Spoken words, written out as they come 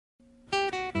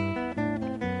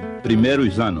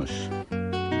Primeiros anos.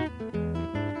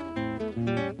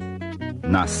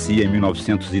 Nasci em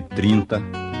 1930,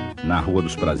 na Rua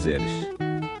dos Prazeres.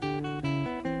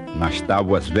 Nas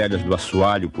tábuas velhas do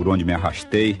assoalho por onde me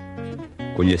arrastei,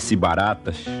 conheci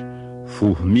baratas,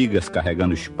 formigas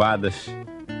carregando espadas,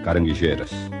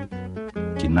 caranguejeiras,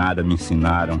 que nada me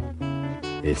ensinaram,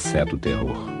 exceto o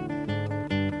terror.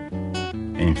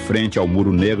 Em frente ao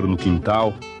muro negro no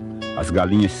quintal, as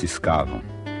galinhas ciscavam.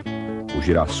 O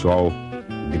girassol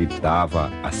gritava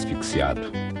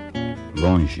asfixiado.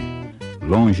 Longe,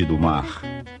 longe do mar,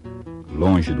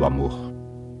 longe do amor.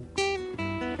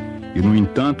 E no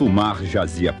entanto o mar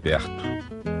jazia perto,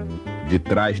 de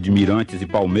trás de mirantes e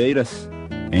palmeiras,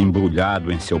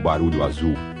 embrulhado em seu barulho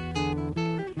azul.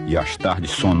 E as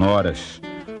tardes sonoras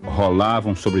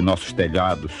rolavam sobre nossos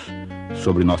telhados,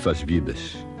 sobre nossas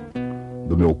vidas.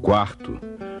 Do meu quarto,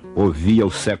 ouvia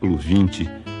o século XX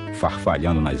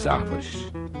farfalhando nas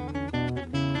árvores.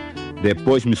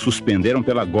 Depois me suspenderam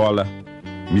pela gola,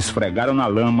 me esfregaram na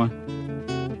lama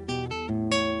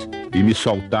e me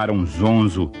soltaram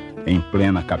zonzo em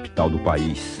plena capital do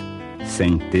país,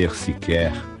 sem ter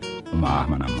sequer uma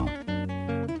arma na mão.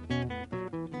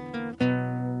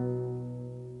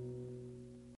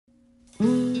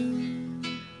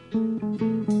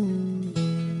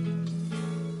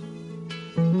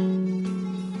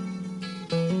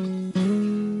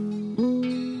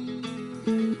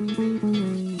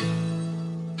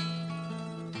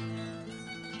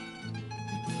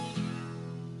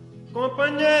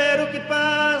 Companheiro que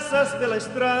passas pela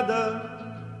estrada,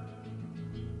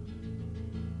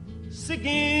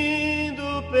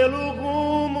 seguindo pelo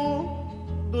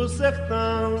rumo do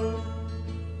sertão,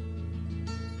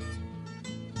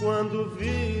 quando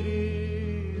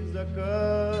vires a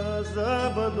casa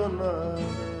abandonada,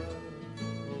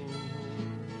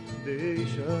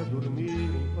 deixa dormir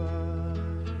em paz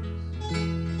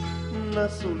na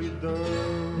solidão.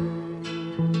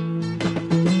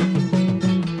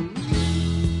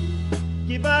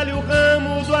 Que vale o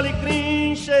ramo do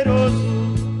alecrim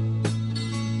cheiroso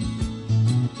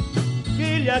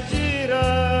que lhe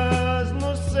atiras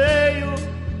no seio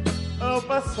ao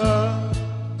passar?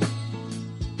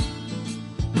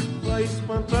 Vai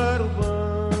espantar o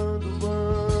bando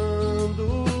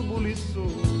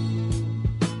buliçoso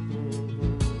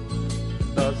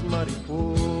das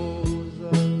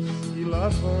mariposas que lá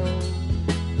vão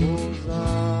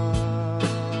pousar.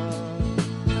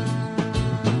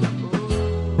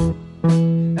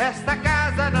 Esta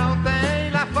casa não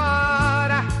tem lá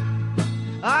fora,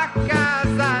 a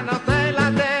casa não tem lá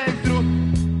dentro.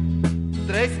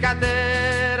 3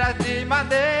 cadeiras de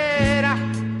madeira,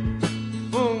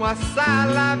 uma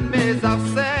sala, mesa ao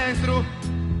centro.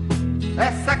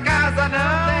 Essa casa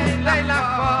não tem lá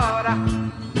fora,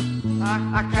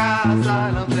 a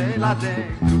casa não tem lá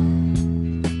dentro.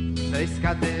 3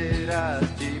 cadeiras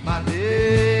de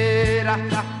madeira,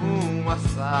 uma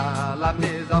sala,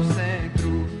 mesa ao centro.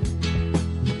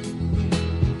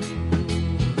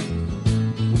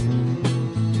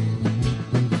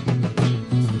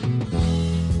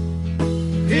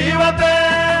 Rio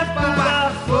aberto,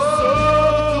 barco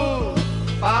solto,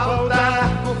 pau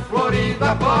d'arco florido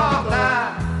a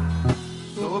borda,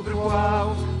 sobre o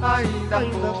qual ainda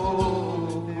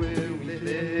pouco eu me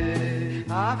dei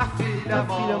a filha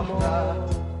morta,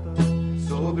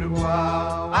 sobre o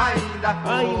qual ainda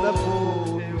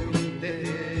pouco eu me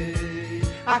dei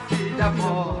a filha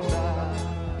morta,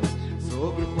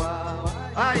 sobre o qual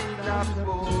ainda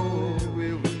pouco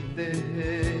eu me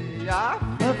dei a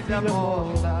filha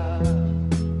morta.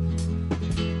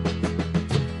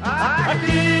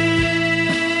 Aqui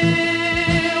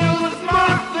os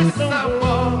mortos são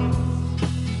bons,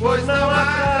 pois não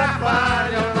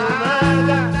atrapalham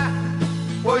nada,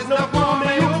 pois não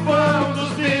comem o pão dos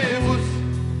vivos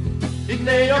e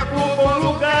nem ocupam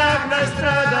lugar na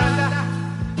estrada,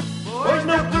 pois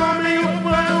não comem o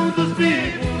pão dos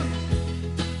vivos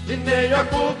e nem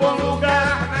ocupam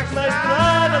lugar na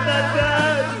estrada das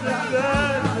casas.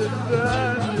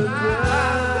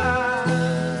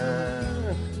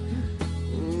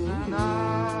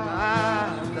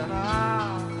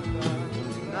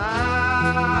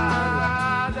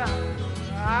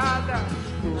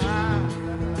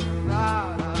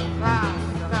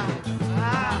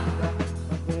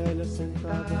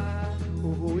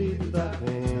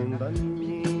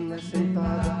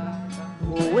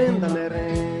 Moenda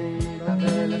merenda,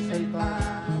 velha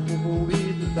sentada, o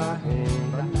ruído da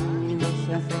renda, menina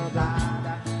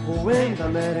sentada, moenda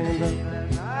merenda.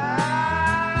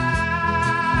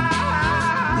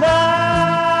 Nada,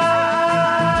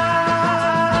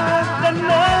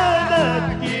 nada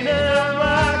que não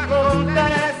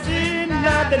acontece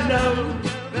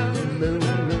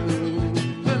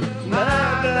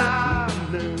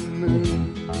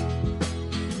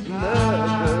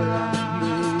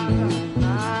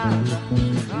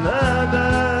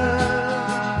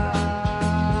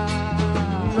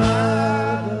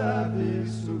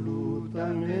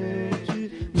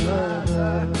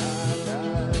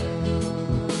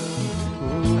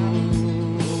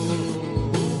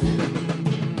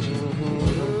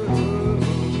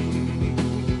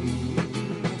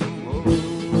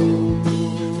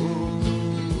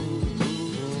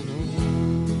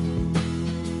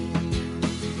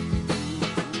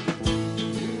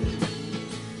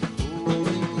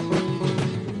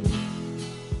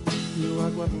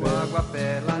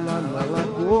Aguapé, lá na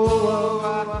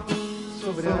lagoa,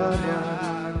 sobre a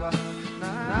água,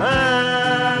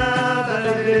 nada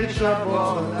deixa a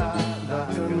borda da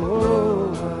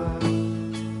canoa.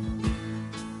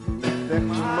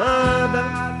 Perfumada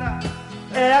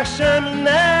é a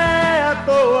chaminé à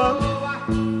toa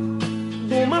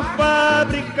de uma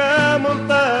fábrica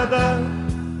montada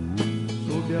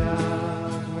sob a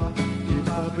água que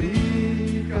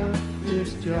fabrica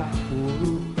este ar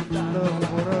puro da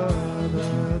alvorada.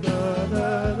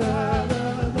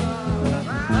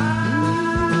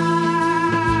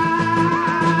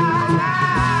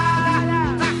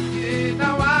 Aqui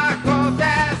não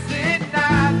acontece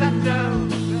nada, não,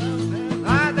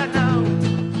 nada não,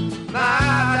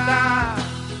 nada, nada,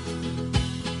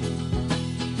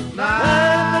 nada.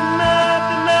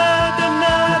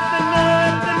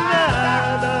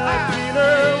 Aqui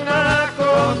não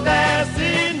acontece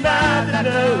nada,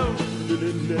 não.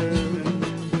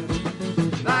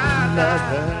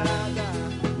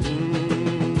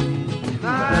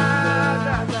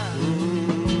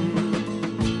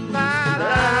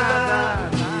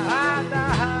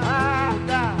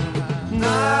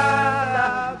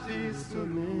 Nada,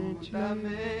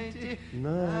 absolutamente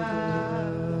nada.